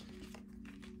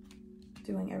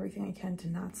 Doing everything I can to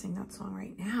not sing that song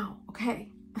right now. Okay.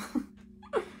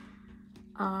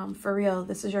 For real,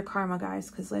 this is your karma, guys,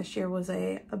 because last year was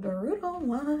a brutal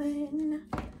one.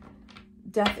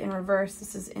 Death in reverse.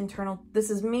 This is internal. This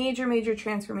is major, major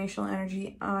transformational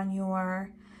energy on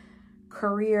your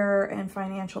career and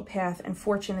financial path. And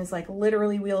fortune is like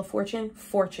literally Wheel of Fortune.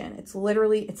 Fortune. It's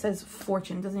literally, it says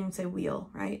fortune. It doesn't even say wheel,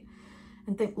 right?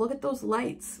 And think, look at those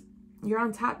lights. You're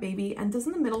on top, baby. And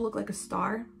doesn't the middle look like a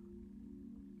star?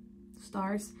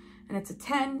 Stars. And it's a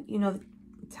 10. You know,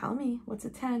 tell me, what's a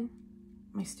 10?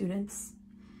 My students,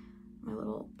 my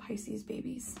little Pisces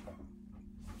babies.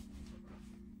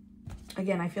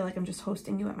 Again, I feel like I'm just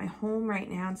hosting you at my home right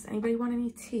now. Does anybody want any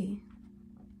tea?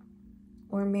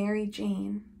 Or Mary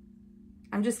Jane?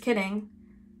 I'm just kidding.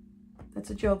 That's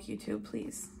a joke, YouTube,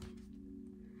 please.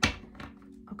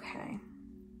 Okay.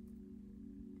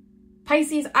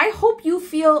 Pisces, I hope you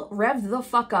feel revved the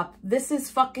fuck up. This is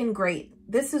fucking great.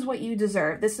 This is what you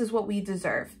deserve. This is what we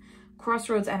deserve.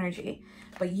 Crossroads energy.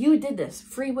 But you did this.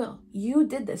 Free will. You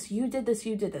did this. You did this.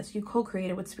 You did this. You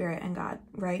co-created with Spirit and God,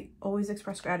 right? Always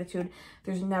express gratitude.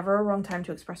 There's never a wrong time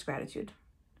to express gratitude.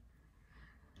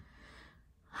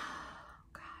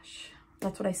 Gosh.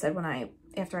 That's what I said when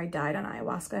after I died on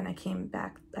ayahuasca and I came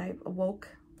back, I awoke.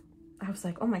 I was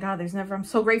like, oh my God, I'm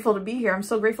so grateful to be here. I'm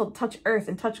so grateful to touch earth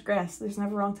and touch grass. There's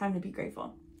never a wrong time to be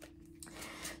grateful.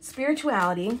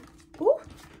 Spirituality. Ooh.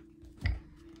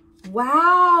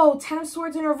 Wow. 10 of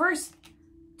Swords in reverse.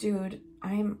 Dude,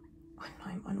 I'm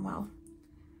unwell.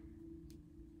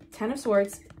 10 of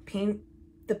Swords,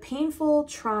 the painful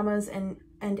traumas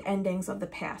and endings of the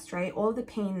past, right? All of the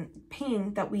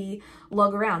pain that we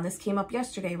lug around. This came up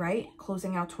yesterday, right?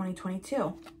 Closing out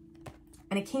 2022.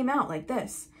 And it came out like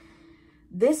this.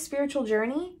 This spiritual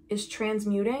journey is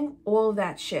transmuting all of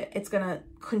that shit. It's going to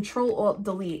control,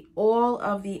 delete all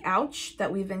of the ouch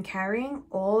that we've been carrying,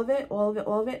 all of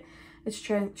it. It's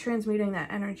transmuting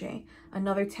that energy.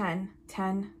 Another 10,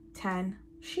 10, 10,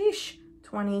 sheesh,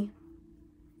 20.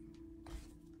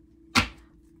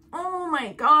 Oh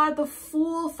my God, the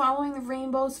Fool, following the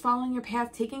rainbows, following your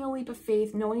path, taking a leap of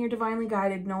faith, knowing you're divinely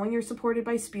guided, knowing you're supported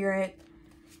by Spirit.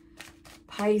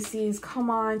 Pisces, come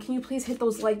on. Can you please hit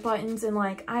those like buttons and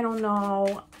like, I don't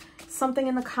know, something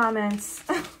in the comments.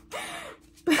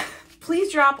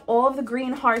 Please drop all of the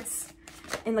green hearts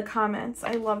in the comments.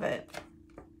 I love it.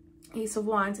 Ace of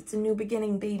Wands, it's a new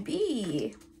beginning,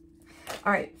 baby.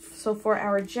 All right, so for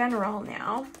our general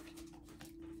now,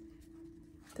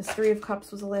 this 3 of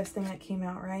Cups was the last thing that came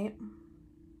out, right?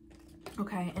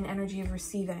 Okay, an energy of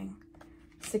receiving.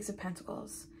 6 of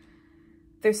Pentacles.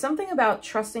 There's something about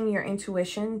trusting your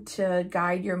intuition to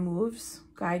guide your moves,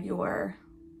 guide your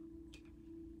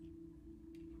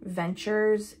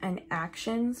ventures and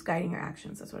actions, guiding your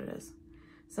actions, that's what it is.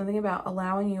 Something about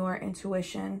allowing your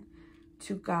intuition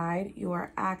to guide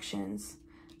your actions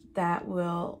that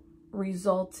will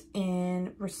result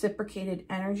in reciprocated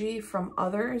energy from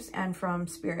others and from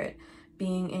Spirit,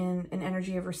 being in an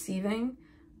energy of receiving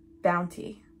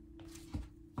bounty.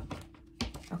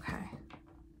 Okay.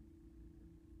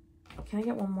 Can I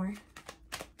get one more?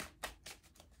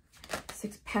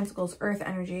 6 Pentacles, earth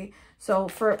energy. So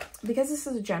because this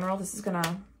is a general, this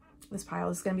pile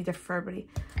is gonna be different for everybody.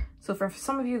 So for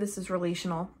some of you, this is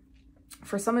relational.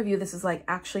 For some of you, this is like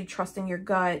actually trusting your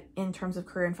gut in terms of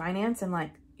career and finance, and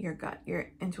like your gut,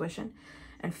 your intuition,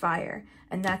 and fire.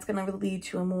 And that's going to lead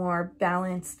to a more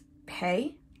balanced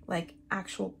pay, like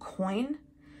actual coin.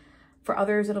 For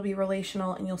others, it'll be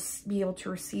relational, and you'll be able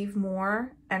to receive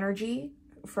more energy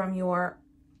from your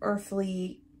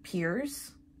earthly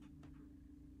peers.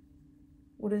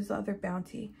 What is the other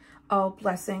bounty? Oh,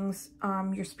 blessings,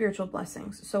 your spiritual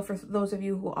blessings. So for those of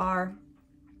you who are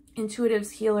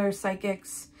intuitives, healers,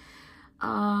 psychics,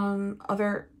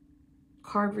 other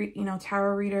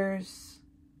tarot readers,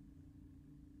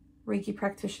 Reiki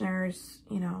practitioners,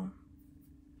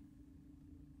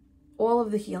 all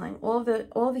of the healing, all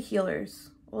the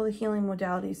healers, all the healing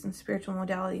modalities and spiritual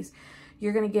modalities,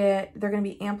 they're going to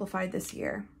be amplified this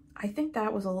year. I think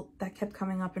that kept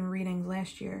coming up in readings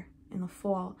last year in the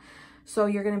fall. So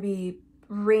you're going to be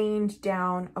rained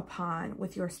down upon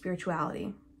with your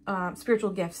spirituality.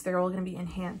 Spiritual gifts, they're all going to be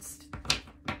enhanced.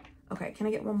 Okay, can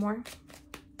I get one more?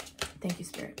 Thank you,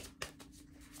 Spirit.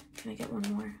 Can I get one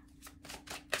more?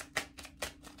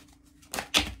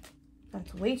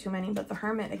 That's way too many, but the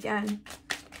Hermit again.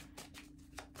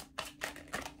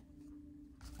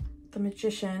 The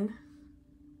Magician.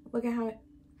 Look at how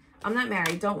I'm not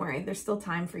married, don't worry. There's still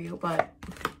time for you, but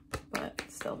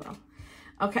still though.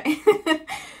 Okay.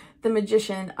 The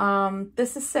Magician.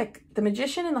 This is sick. The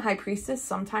Magician and the High Priestess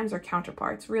sometimes are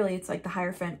counterparts. Really, it's like the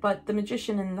Hierophant. But the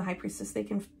Magician and the High Priestess, they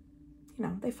can, you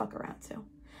know, they fuck around too.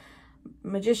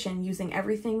 Magician, using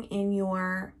everything in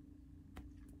your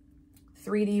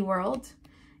 3D world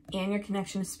and your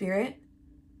connection to spirit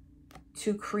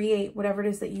to create whatever it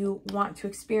is that you want to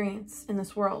experience in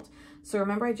this world. So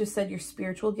remember, I just said your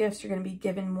spiritual gifts, you're going to be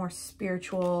given more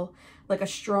spiritual, like a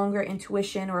stronger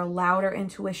intuition or a louder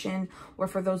intuition, or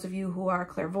for those of you who are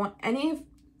clairvoyant,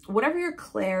 whatever your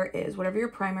clair is, whatever your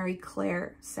primary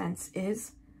clair sense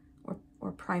is,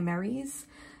 or primaries,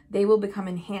 they will become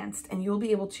enhanced, and you'll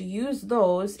be able to use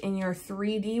those in your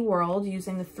 3D world,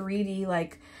 using the 3D,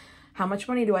 like, how much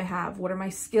money do I have? What are my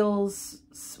skills?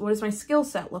 What does my skill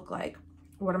set look like?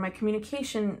 What are my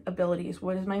communication abilities?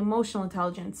 What is my emotional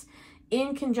intelligence?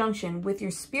 In conjunction with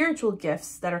your spiritual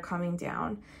gifts that are coming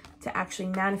down to actually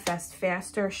manifest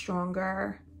faster,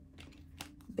 stronger,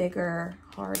 bigger,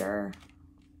 harder.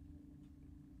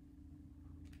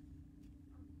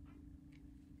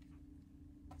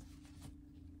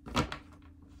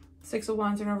 Six of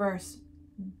Wands in reverse.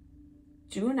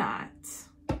 Do not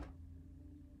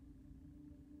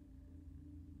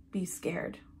be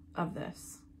scared of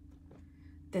this.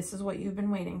 This is what you've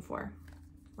been waiting for,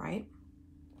 right?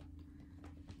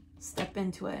 Step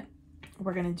into it.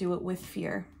 We're going to do it with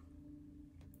fear.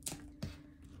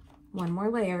 One more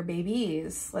layer,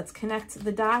 babies. Let's connect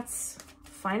the dots.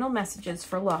 Final messages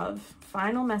for love.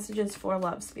 Final messages for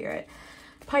love, Spirit.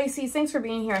 Pisces, thanks for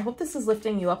being here. I hope this is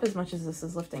lifting you up as much as this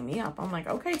is lifting me up. I'm like,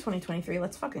 okay, 2023,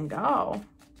 let's fucking go.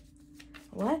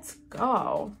 Let's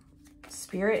go.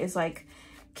 Spirit is like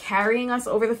carrying us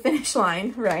over the finish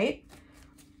line, right?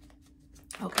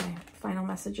 Okay, final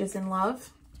messages in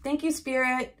love. Thank you,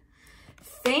 Spirit.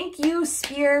 Thank you,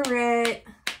 Spirit.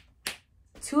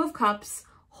 Two of Cups,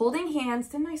 holding hands.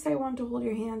 Didn't I say I wanted to hold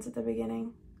your hands at the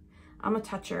beginning? I'm a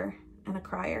toucher and a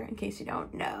crier, in case you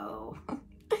don't know.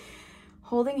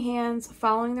 Holding hands,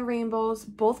 following the rainbows.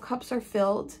 Both cups are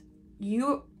filled.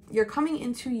 You're coming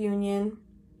into union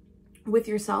with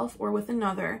yourself or with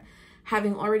another,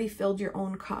 having already filled your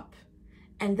own cup.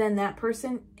 And then that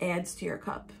person adds to your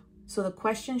cup. So the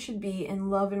question should be, in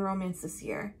love and romance this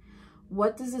year,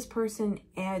 what does this person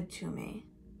add to me?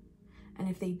 And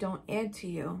if they don't add to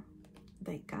you,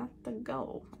 they got to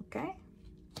go, okay?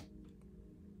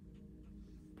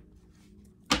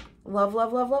 Love,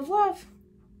 love, love, love, love.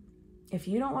 If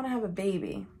you don't want to have a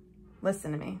baby,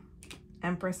 listen to me,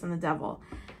 Empress and the Devil.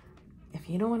 If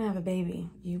you don't want to have a baby,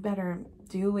 you better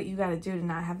do what you got to do to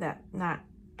not have that,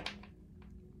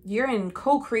 you're in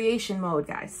co-creation mode,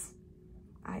 guys.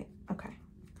 Okay.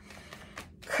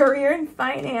 Career and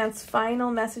finance, final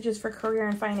messages for career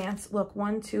and finance. Look,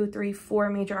 1, 2, 3, 4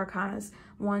 major arcanas.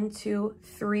 1, 2,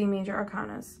 3 major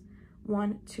arcanas.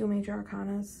 1, 2 major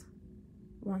arcanas.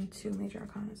 1, 2 major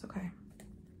arcanas, okay.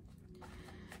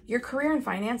 Your career and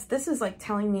finance, this is like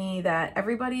telling me that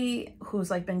everybody who's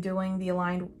like been doing the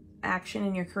aligned action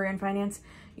in your career and finance,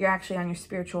 you're actually on your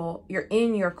spiritual, you're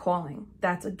in your calling.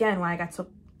 That's again why I got so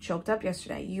choked up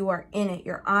yesterday. You are in it,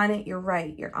 you're on it, you're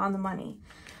right, you're on the money.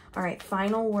 All right,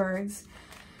 final words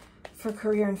for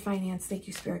career and finance. Thank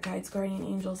you, Spirit Guides, Guardian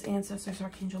Angels, Ancestors,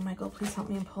 Archangel Michael. Please help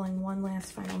me in pulling one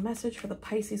last final message for the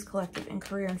Pisces Collective in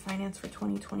career and finance for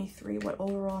 2023. What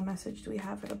overall message do we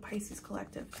have for the Pisces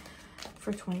Collective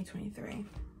for 2023?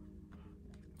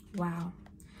 Wow.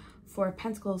 Four of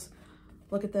Pentacles.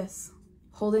 Look at this.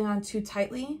 Holding on too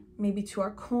tightly, maybe to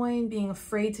our coin, being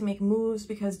afraid to make moves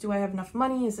because do I have enough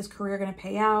money? Is this career going to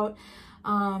pay out?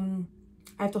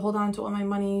 I have to hold on to all my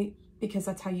money because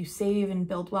that's how you save and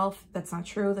build wealth. That's not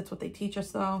true. That's what they teach us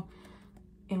though.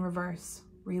 In reverse,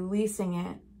 releasing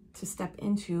it to step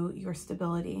into your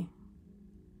stability.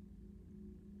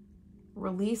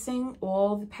 Releasing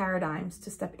all the paradigms to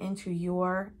step into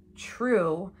your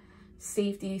true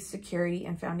safety, security,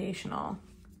 and foundational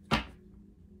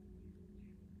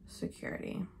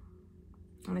security.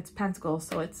 And it's Pentacles,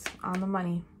 so it's on the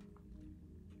money.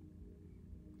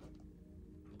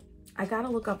 I gotta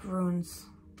look up runes.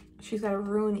 She's got a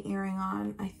rune earring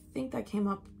on. I think that came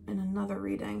up in another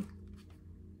reading.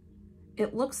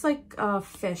 It looks like a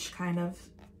fish, kind of,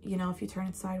 you know, if you turn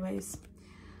it sideways.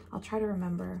 I'll try to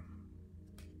remember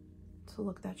to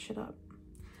look that shit up.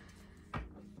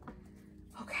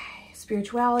 Okay,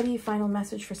 spirituality, final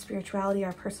message for spirituality,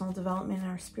 our personal development and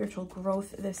our spiritual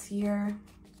growth this year.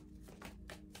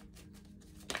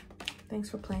 Thanks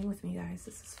for playing with me, guys.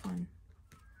 This is fun.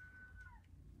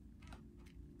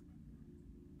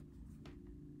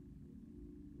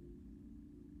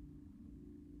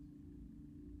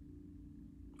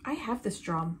 I have this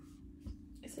drum.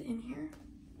 in here?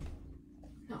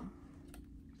 No.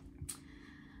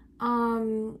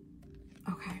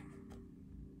 Okay.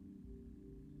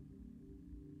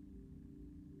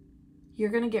 You're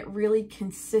going to get really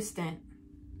consistent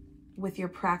with your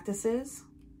practices.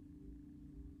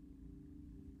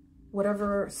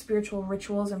 Whatever spiritual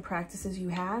rituals and practices you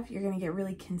have, you're going to get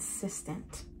really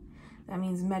consistent. That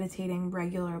means meditating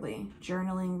regularly,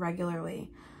 journaling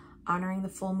regularly, honoring the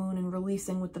full moon and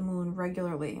releasing with the moon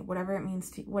regularly, whatever it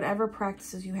means to, whatever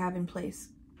practices you have in place,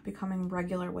 becoming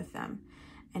regular with them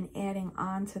and adding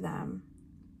on to them.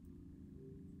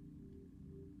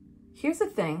 Here's the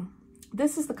thing.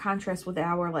 This is the contrast with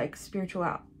our like spiritual,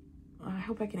 I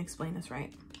hope I can explain this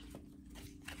right.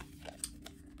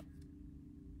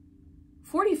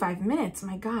 45 minutes,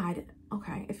 my God.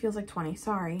 Okay, it feels like 20,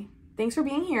 sorry. Thanks for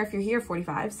being here if you're here,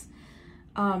 45s.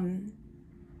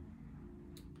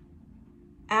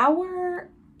 Our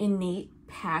innate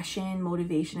passion,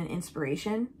 motivation, and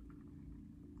inspiration,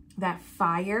 that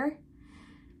fire,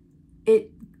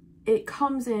 it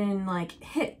comes in like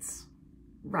hits,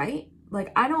 right?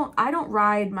 Like I don't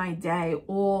ride my day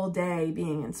all day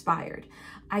being inspired.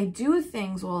 I do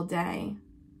things all day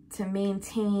to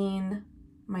maintain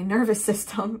my nervous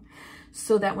system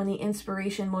so that when the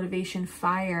inspiration, motivation,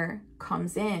 fire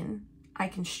comes in, I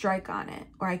can strike on it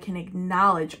or I can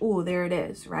acknowledge, oh, there it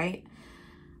is, right?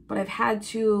 But I've had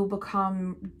to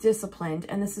become disciplined,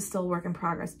 and this is still a work in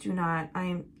progress. Do not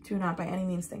by any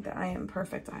means think that I am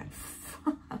perfect. I am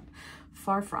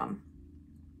far from.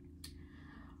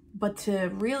 But to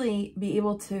really be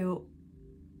able to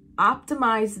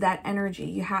optimize that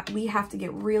energy, we have to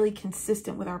get really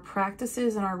consistent with our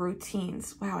practices and our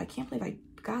routines. Wow, I can't believe I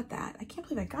got that. I can't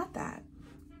believe I got that.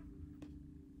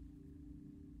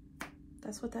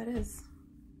 That's what that is.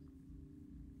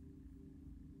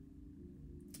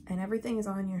 And everything is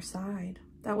on your side.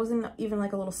 That wasn't even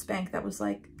like a little spank. That was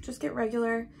like, just get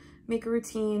regular, make a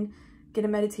routine, get a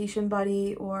meditation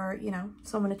buddy, or, you know,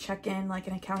 someone to check in, like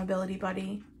an accountability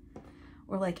buddy.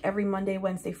 Or like every Monday,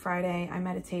 Wednesday, Friday, I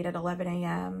meditate at 11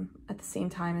 a.m. at the same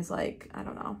time as like, I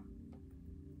don't know,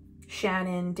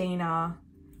 Shannon, Dana,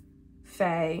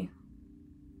 Faye,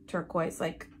 Turquoise,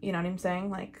 like, you know what I'm saying?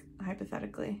 Like,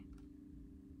 hypothetically.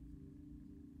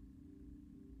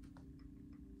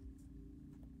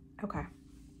 Okay.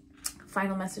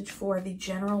 Final message for the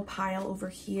general pile over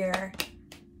here.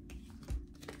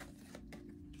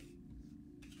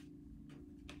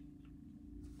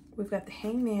 We've got the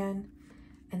Hangman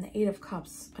and the Eight of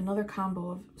Cups, another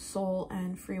combo of soul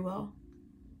and free will.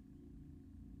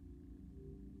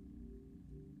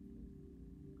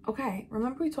 Okay,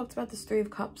 remember we talked about this Three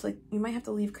of Cups? Like, you might have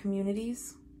to leave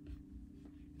communities.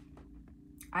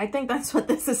 I think that's what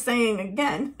this is saying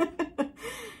again.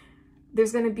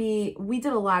 There's going to be, we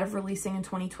did a lot of releasing in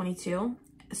 2022.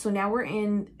 So now we're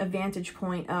in a vantage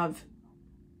point of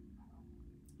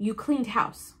you cleaned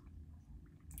house.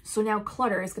 So now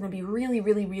clutter is going to be really,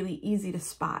 really, really easy to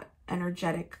spot.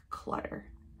 Energetic clutter.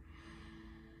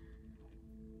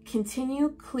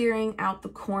 Continue clearing out the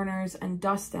corners and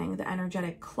dusting the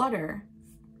energetic clutter.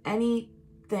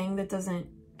 Anything that doesn't,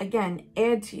 again,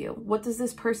 add to you. What does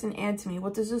this person add to me?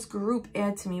 What does this group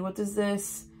add to me? What does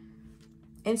this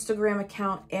Instagram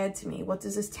account add to me? What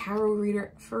does this tarot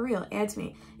reader, for real, add to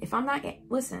me? If I'm not,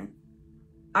 listen,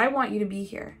 I want you to be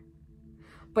here.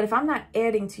 But if I'm not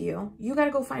adding to you, you got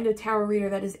to go find a tarot reader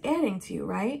that is adding to you,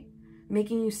 right?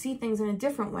 Making you see things in a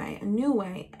different way, a new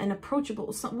way, an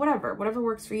approachable, whatever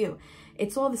works for you.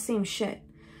 It's all the same shit.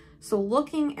 So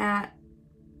looking at,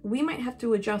 we might have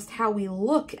to adjust how we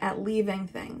look at leaving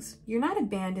things. You're not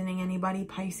abandoning anybody,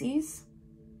 Pisces.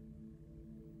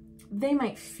 They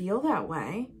might feel that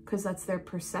way because that's their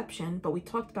perception, but we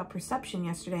talked about perception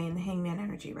yesterday in the Hangman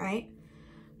energy, right?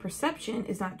 Perception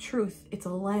is not truth, it's a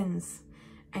lens,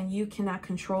 and you cannot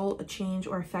control, change,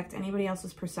 or affect anybody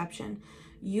else's perception.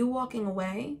 You walking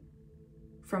away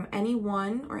from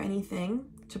anyone or anything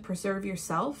to preserve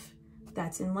yourself,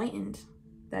 that's enlightened.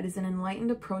 That is an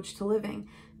enlightened approach to living.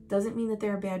 Doesn't mean that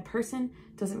they're a bad person,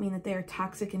 doesn't mean that they are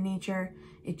toxic in nature.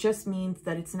 It just means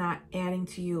that it's not adding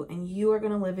to you, and you are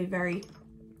going to live a very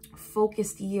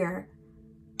focused year,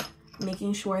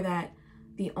 making sure that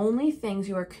the only things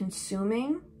you are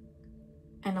consuming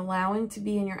and allowing to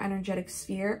be in your energetic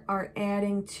sphere are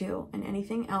adding to, and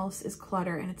anything else is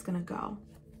clutter and it's going to go.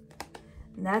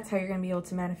 And that's how you're going to be able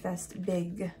to manifest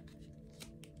big.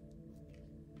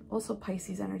 Also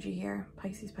Pisces energy here.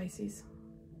 Pisces.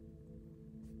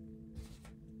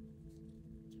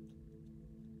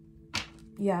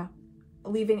 Yeah,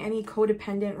 leaving any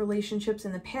codependent relationships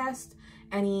in the past,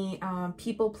 any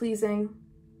people pleasing.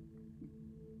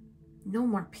 No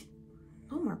more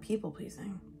No more people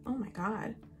pleasing. Oh my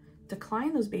God.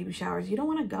 Decline those baby showers. You don't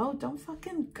want to go? Don't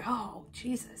fucking go.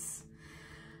 Jesus.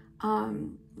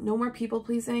 No more people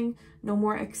pleasing. No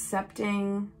more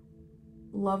accepting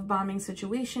love bombing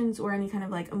situations or any kind of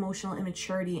like emotional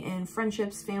immaturity in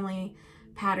friendships, family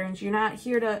patterns. You're not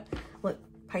here to, look,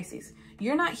 Pisces,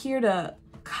 you're not here to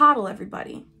coddle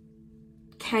everybody.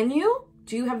 Can you?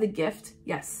 Do you have the gift?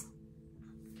 Yes.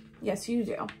 Yes, you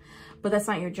do. But that's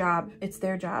not your job. It's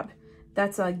their job.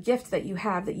 That's a gift that you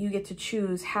have that you get to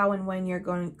choose how and when you're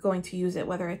going to use it,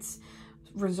 whether it's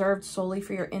reserved solely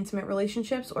for your intimate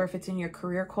relationships or if it's in your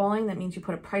career calling. That means you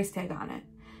put a price tag on it.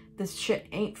 This shit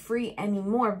ain't free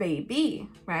anymore, baby,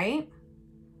 right?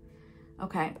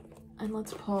 Okay, and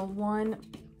let's pull one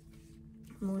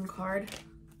moon card.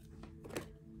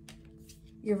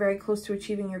 You're very close to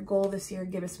achieving your goal this year,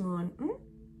 gibbous moon.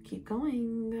 Keep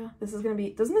going. This is gonna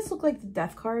be, doesn't this look like the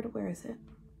death card? Where is it?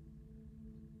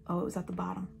 Oh, it was at the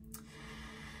bottom.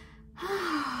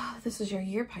 This is your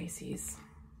year, Pisces.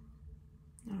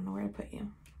 I don't know where to put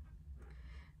you.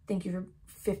 Thank you for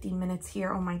 50 minutes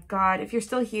here. Oh my God. If you're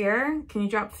still here, can you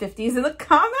drop 50s in the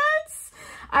comments?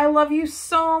 I love you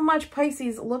so much,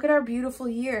 Pisces. Look at our beautiful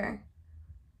year.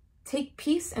 Take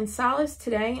peace and solace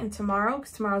today and tomorrow,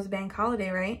 because tomorrow's a bank holiday,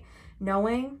 right?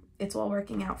 Knowing it's all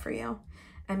working out for you.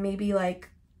 And maybe like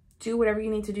do whatever you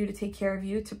need to do to take care of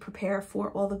you to prepare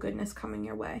for all the goodness coming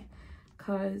your way.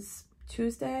 Because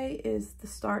Tuesday is the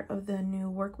start of the new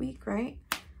work week, right?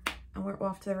 And we're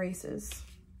off to the races.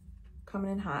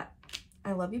 Coming in hot.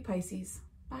 I love you, Pisces.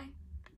 Bye.